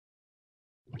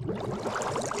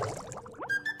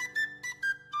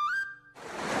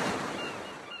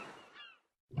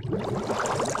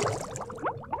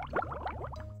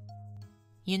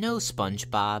You know,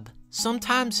 Spongebob,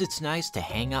 sometimes it's nice to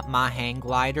hang up my hang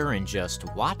glider and just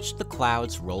watch the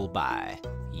clouds roll by.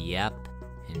 Yep,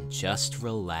 and just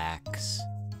relax.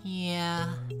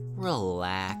 Yeah,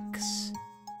 relax.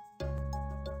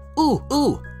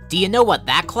 Ooh, do you know what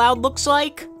that cloud looks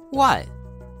like? What?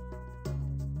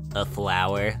 A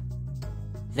flower.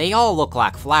 They all look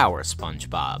like flowers,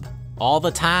 Spongebob. All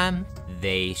the time,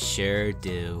 they sure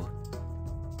do.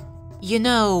 You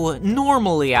know,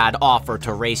 normally I'd offer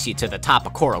to race you to the top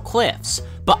of Coral Cliffs,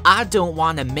 but I don't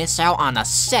want to miss out on a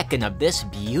second of this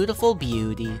beautiful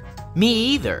beauty. Me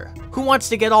either. Who wants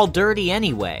to get all dirty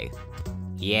anyway?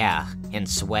 Yeah, and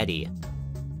sweaty.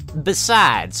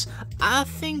 Besides, I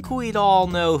think we'd all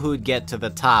know who'd get to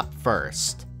the top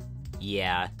first.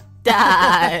 Yeah.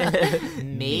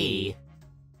 Me.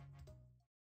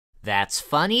 That's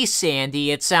funny,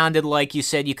 Sandy. It sounded like you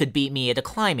said you could beat me at a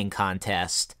climbing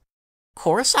contest.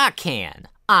 Course I can.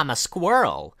 I'm a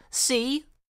squirrel. See?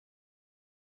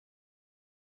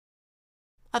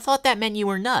 I thought that meant you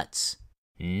were nuts.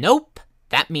 Nope.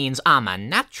 That means I'm a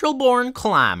natural-born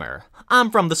climber. I'm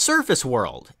from the surface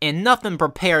world, and nothing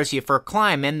prepares you for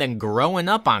climbing than growing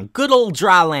up on good old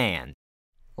dry land.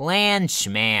 Land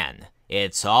schman.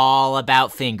 It's all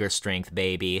about finger strength,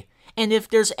 baby. And if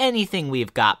there's anything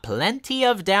we've got plenty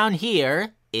of down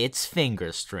here, it's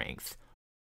finger strength.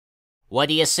 What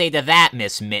do you say to that,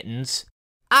 Miss Mittens?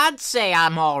 I'd say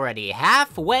I'm already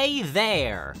halfway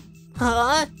there.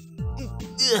 Huh?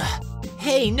 Ugh.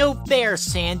 Hey, no fair,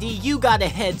 Sandy. You got a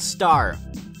head start.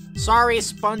 Sorry,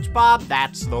 Spongebob,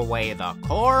 that's the way the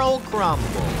coral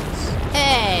crumbles.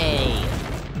 Hey!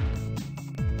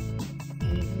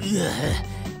 Ugh.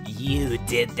 You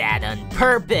did that on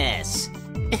purpose.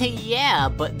 Yeah,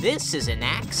 but this is an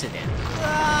accident.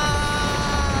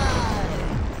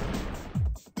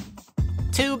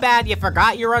 Too bad you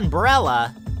forgot your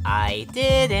umbrella. I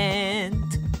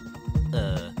didn't.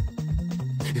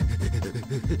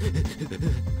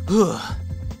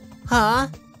 Huh?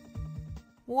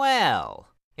 Well,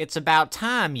 it's about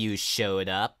time you showed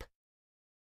up.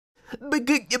 But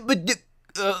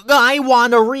I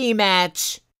want a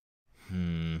rematch.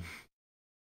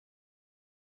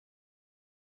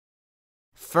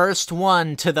 First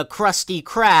one to the Krusty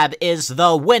Krab is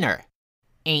the winner.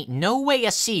 Ain't no way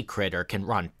a sea critter can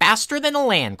run faster than a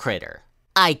land critter.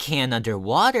 I can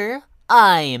underwater.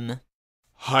 I'm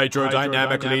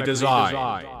hydrodynamically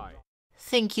designed.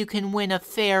 Think you can win a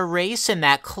fair race in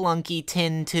that clunky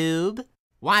tin tube?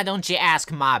 Why don't you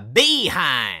ask my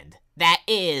behind? That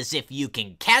is, if you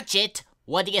can catch it.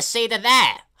 What do you say to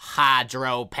that,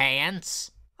 Hydro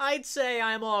Pants? I'd say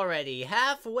I'm already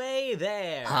halfway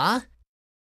there. Huh?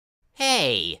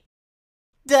 Hey.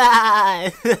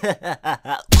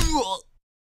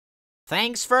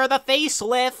 Thanks for the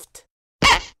facelift.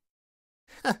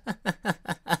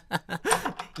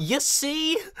 You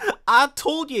see? I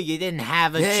told you didn't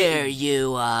have a There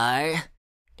you are.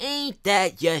 Ain't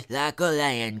that just like a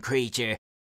land creature?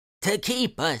 To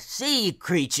keep a sea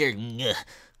creature,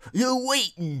 you're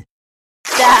waiting.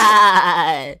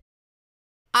 I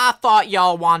thought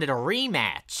y'all wanted a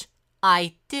rematch.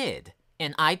 I did,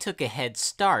 and I took a head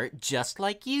start just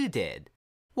like you did.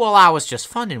 Well, I was just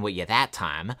funning with you that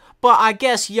time, but I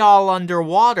guess y'all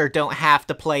underwater don't have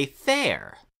to play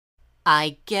fair.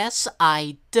 I guess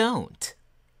I don't.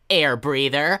 Air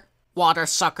breather, water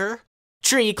sucker,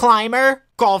 tree climber,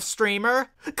 golf streamer,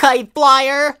 kite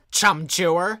flyer, chum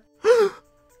chewer.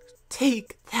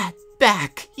 Take that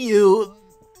back, you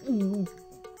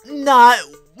not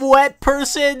wet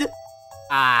person.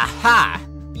 Aha!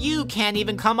 You can't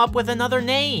even come up with another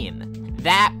name.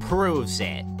 That proves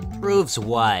it. Proves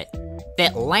what?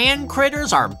 That land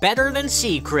critters are better than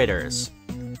sea critters.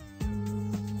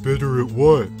 Better at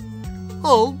what?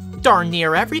 Oh, darn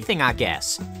near everything, I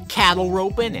guess. Cattle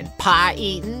roping and pie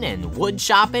eating and wood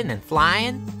chopping and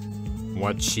flying.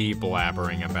 What's she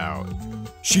blabbering about?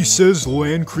 She says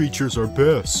land creatures are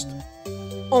best.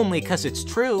 Only 'cause it's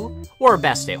true. We're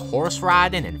best at horse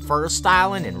riding and fur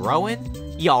styling and rowing.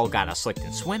 Y'all got us slicked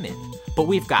in swimming. But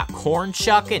we've got corn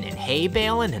shucking and hay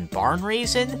baling and barn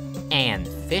raising and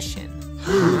fishing.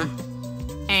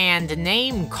 And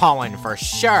name calling for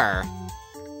sure.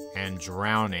 And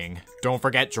drowning. Don't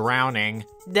forget drowning.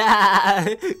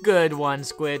 Good one,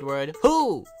 Squidward.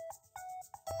 Who?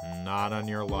 Not on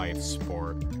your life,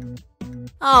 sport.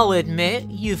 I'll admit,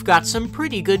 you've got some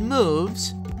pretty good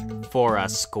moves. For a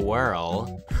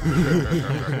squirrel.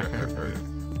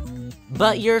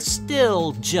 But you're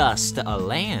still just a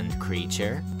land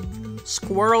creature.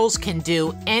 Squirrels can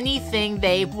do anything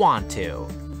they want to.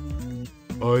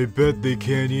 I bet they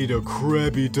can't eat a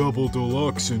Krabby Double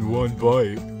Deluxe in one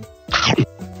bite.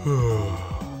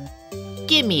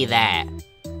 Gimme that.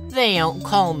 They don't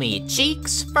call me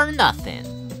Cheeks for nothing.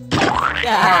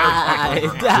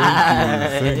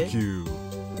 Thank you.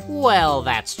 Well,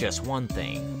 that's just one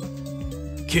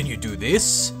thing. Can you do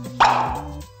this?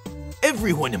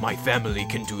 Everyone in my family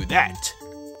can do that.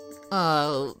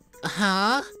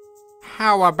 Huh?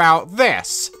 How about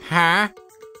this, huh?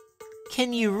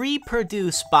 Can you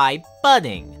reproduce by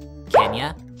budding? Can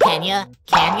ya? Can ya?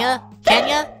 Can ya? Can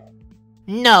ya?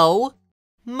 No.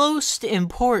 Most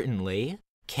importantly,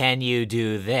 can you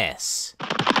do this?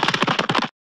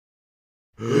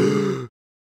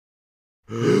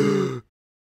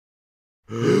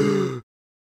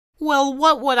 Well,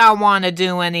 what would I want to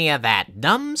do any of that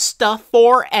dumb stuff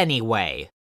for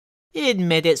anyway?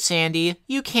 Admit it, Sandy,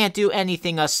 you can't do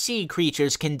anything us sea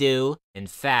creatures can do. In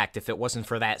fact, if it wasn't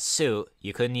for that suit,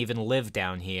 you couldn't even live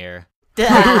down here.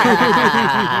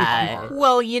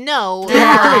 Well, you know,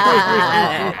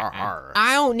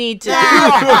 I don't need to...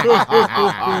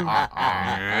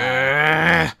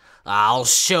 I'll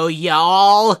show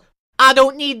y'all. I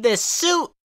don't need this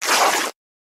suit.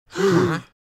 And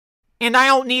I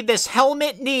don't need this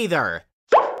helmet neither.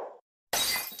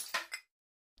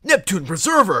 Neptune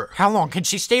Preserver! How long can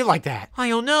she stay like that? I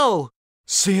don't know.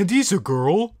 Sandy's a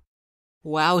girl?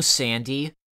 Wow,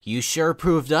 Sandy. You sure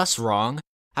proved us wrong.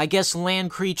 I guess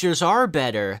land creatures are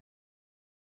better.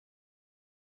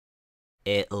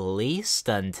 At least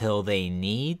until they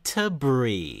need to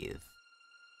breathe.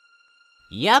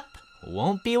 Yep,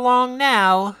 won't be long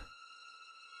now.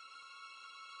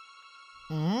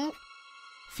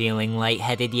 Feeling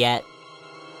lightheaded yet?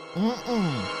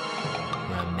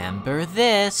 Remember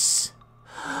this.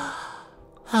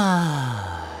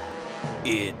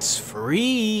 It's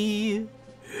free.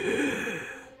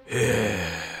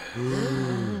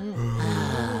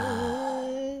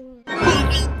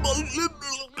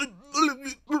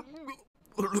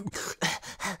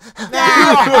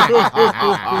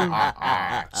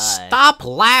 Stop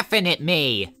laughing at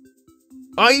me!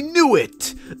 I knew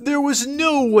it! There was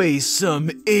no way some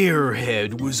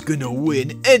airhead was gonna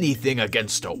win anything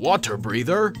against a water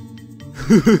breather.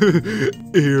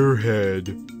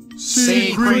 Airhead.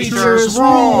 Sea creatures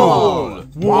rule!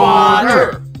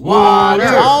 Water! Water!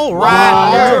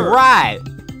 Alright!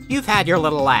 You've had your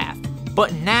little laugh,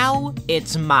 but now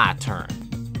it's my turn.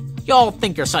 Y'all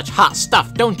think you're such hot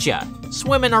stuff, don't ya?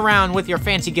 Swimming around with your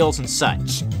fancy gills and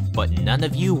such. But none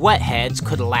of you wetheads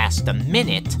could last a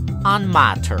minute on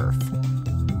my turf.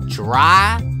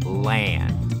 Dry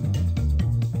land.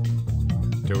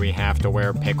 Do we have to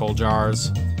wear pickle jars?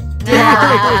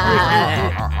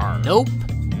 Nope,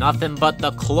 nothing but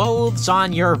the clothes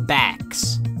on your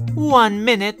backs. 1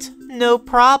 minute, no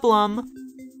problem.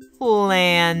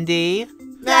 Landy.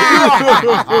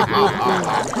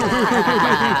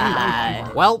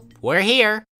 Well, we're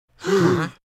here.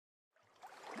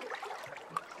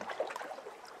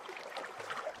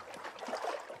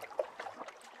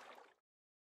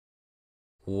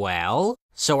 Well,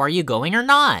 so are you going or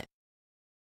not?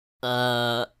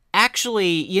 Actually,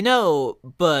 you know,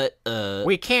 but,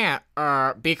 We can't,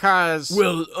 because...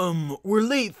 Well, we're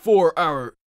late for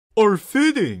our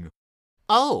fitting.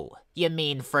 Oh, you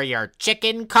mean for your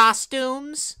chicken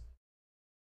costumes?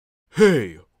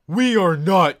 Hey, we are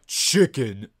not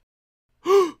chicken.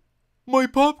 My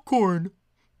popcorn.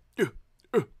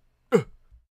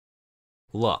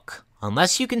 Look,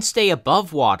 unless you can stay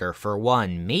above water for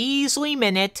 1 measly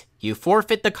minute, you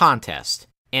forfeit the contest,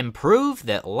 and prove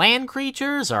that land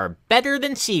creatures are better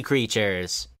than sea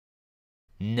creatures.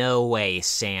 No way,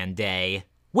 Sanday.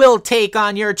 We'll take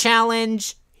on your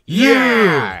challenge.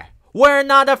 Yeah! We're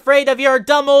not afraid of your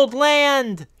dumb old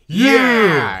land.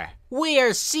 Yeah!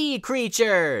 We're sea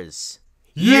creatures.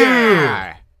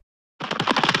 Yeah!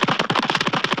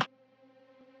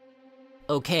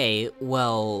 Okay,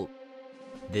 well,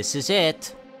 this is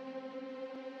it.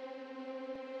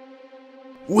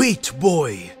 Wait,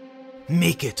 boy.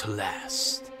 Make it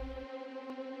last.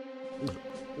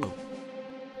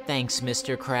 Thanks,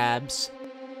 Mr. Krabs.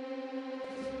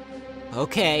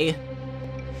 Okay,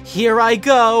 here I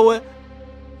go.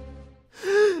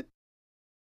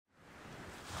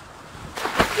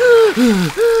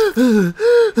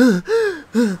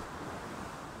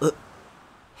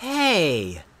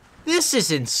 Hey, this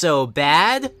isn't so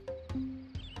bad.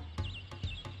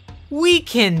 We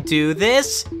can do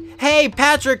this. Hey,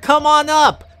 Patrick, come on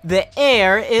up. The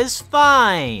air is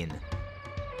fine.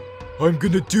 I'm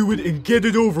gonna do it and get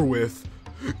it over with.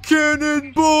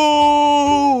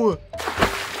 Cannonball!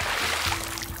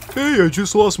 Hey, I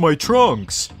just lost my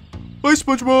trunks. Bye,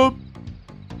 Spongebob.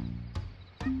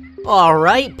 All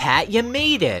right, Pat, you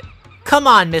made it. Come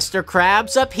on, Mr.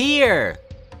 Krabs, up here!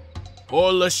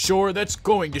 All ashore that's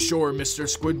going to shore, Mr.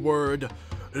 Squidward.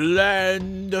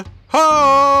 Land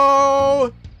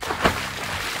ho!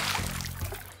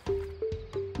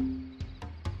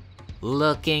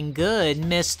 Looking good,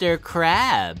 Mr.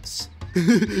 Krabs.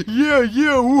 Yeah,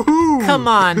 woohoo! Come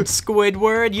on,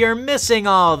 Squidward, you're missing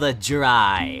all the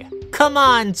dry. Come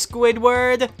on,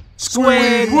 Squidward.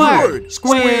 Squidward!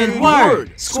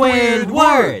 Squidward!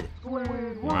 Squidward!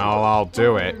 Well, I'll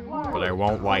do it, but I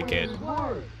won't like it.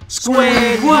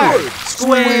 Squidward!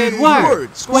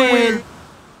 Squidward! Squid...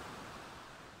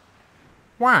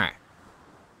 What?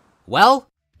 Well,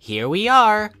 here we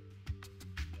are.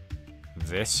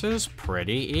 This is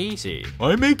pretty easy.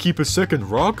 I may keep a second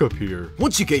rock up here.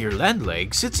 Once you get your land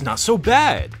legs, it's not so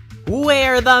bad.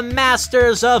 We're the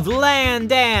masters of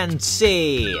land and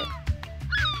sea.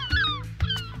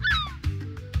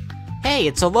 Hey,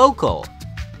 it's a local.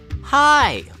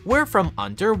 Hi, we're from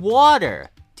underwater.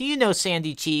 Do you know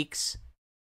Sandy Cheeks?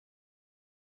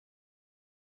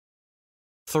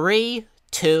 3,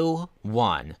 2,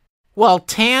 1. Well,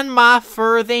 tan my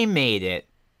fur, they made it.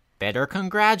 Better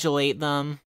congratulate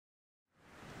them.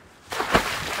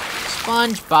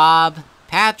 Spongebob,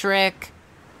 Patrick.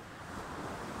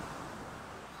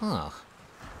 Huh.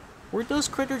 Where'd those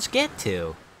critters get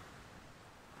to?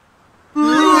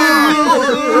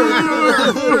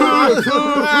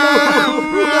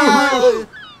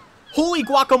 Holy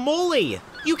guacamole!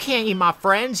 You can't eat my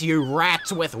friends, you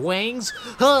rats with wings!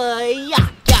 Yeah, yeah,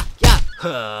 yeah!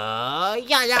 Yeah,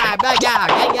 yeah, yeah, yeah,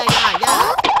 yeah,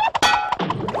 yeah!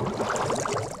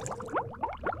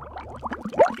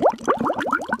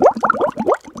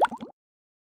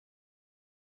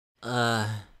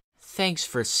 Thanks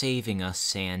for saving us,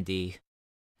 Sandy.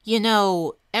 You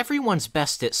know, everyone's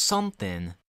best at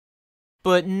something,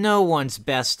 but no one's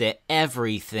best at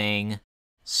everything.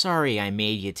 Sorry I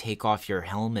made you take off your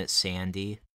helmet,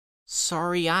 Sandy.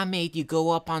 Sorry I made you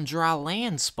go up on dry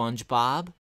land,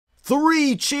 Spongebob.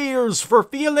 3 cheers for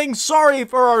feeling sorry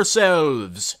for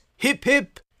ourselves! Hip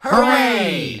hip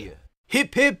Hooray!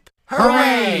 Hip hip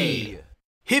Hooray!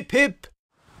 Hip hip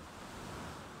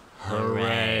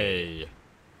Hooray!